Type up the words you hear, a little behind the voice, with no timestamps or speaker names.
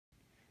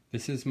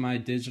This is my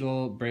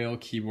digital Braille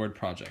keyboard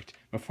project.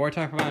 Before I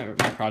talk about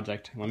my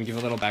project, let me give a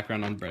little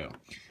background on Braille.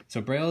 So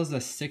Braille is a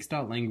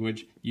 6-dot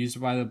language used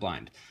by the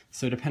blind.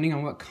 So depending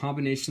on what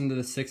combination of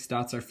the 6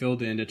 dots are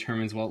filled in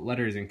determines what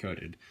letter is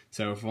encoded.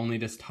 So if only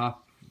this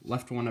top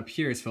left one up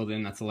here is filled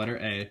in, that's the letter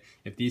A.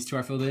 If these two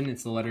are filled in,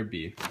 it's the letter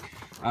B.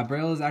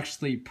 Braille is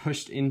actually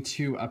pushed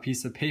into a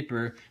piece of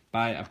paper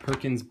by a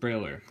Perkins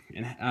Brailler.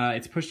 And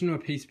it's pushed into a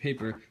piece of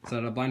paper so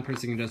that a blind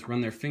person can just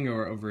run their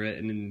finger over it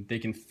and then they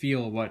can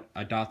feel what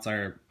dots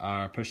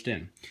are pushed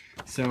in.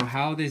 So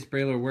how this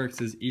Brailler works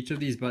is each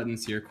of these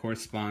buttons here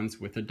corresponds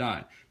with a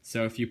dot.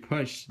 So if you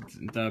push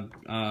the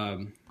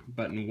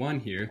button 1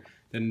 here,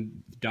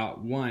 then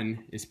dot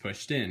 1 is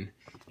pushed in.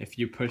 If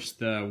you push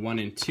the 1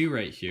 and 2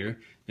 right here,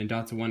 then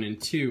dots 1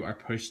 and 2 are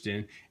pushed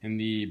in, and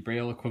the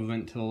Braille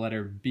equivalent to the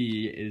letter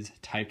B is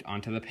typed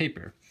onto the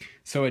paper.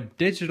 So a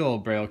digital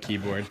Braille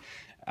keyboard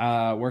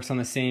works on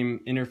the same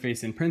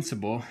interface in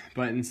principle,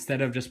 but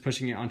instead of just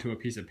pushing it onto a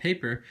piece of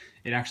paper,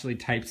 it actually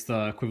types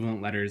the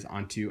equivalent letters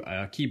onto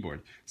a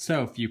keyboard.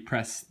 So if you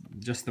press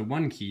just the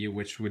 1 key,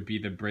 which would be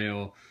the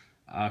Braille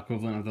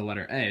equivalent of the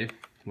letter A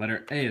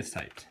is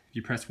typed. If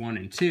you press 1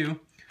 and 2,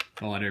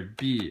 the letter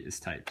B is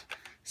typed.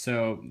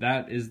 So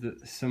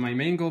my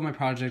main goal of my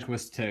project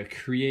was to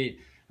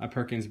create a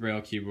Perkins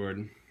Braille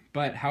keyboard.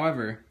 But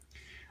however,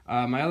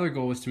 my other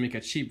goal was to make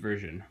a cheap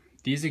version.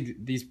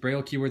 These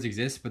Braille keyboards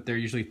exist, but they're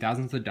usually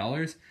thousands of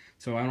dollars,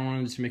 so I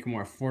wanted to make a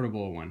more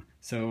affordable one.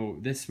 So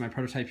my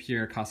prototype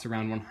here costs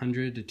around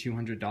 $100 to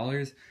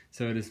 $200,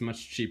 so it is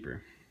much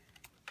cheaper.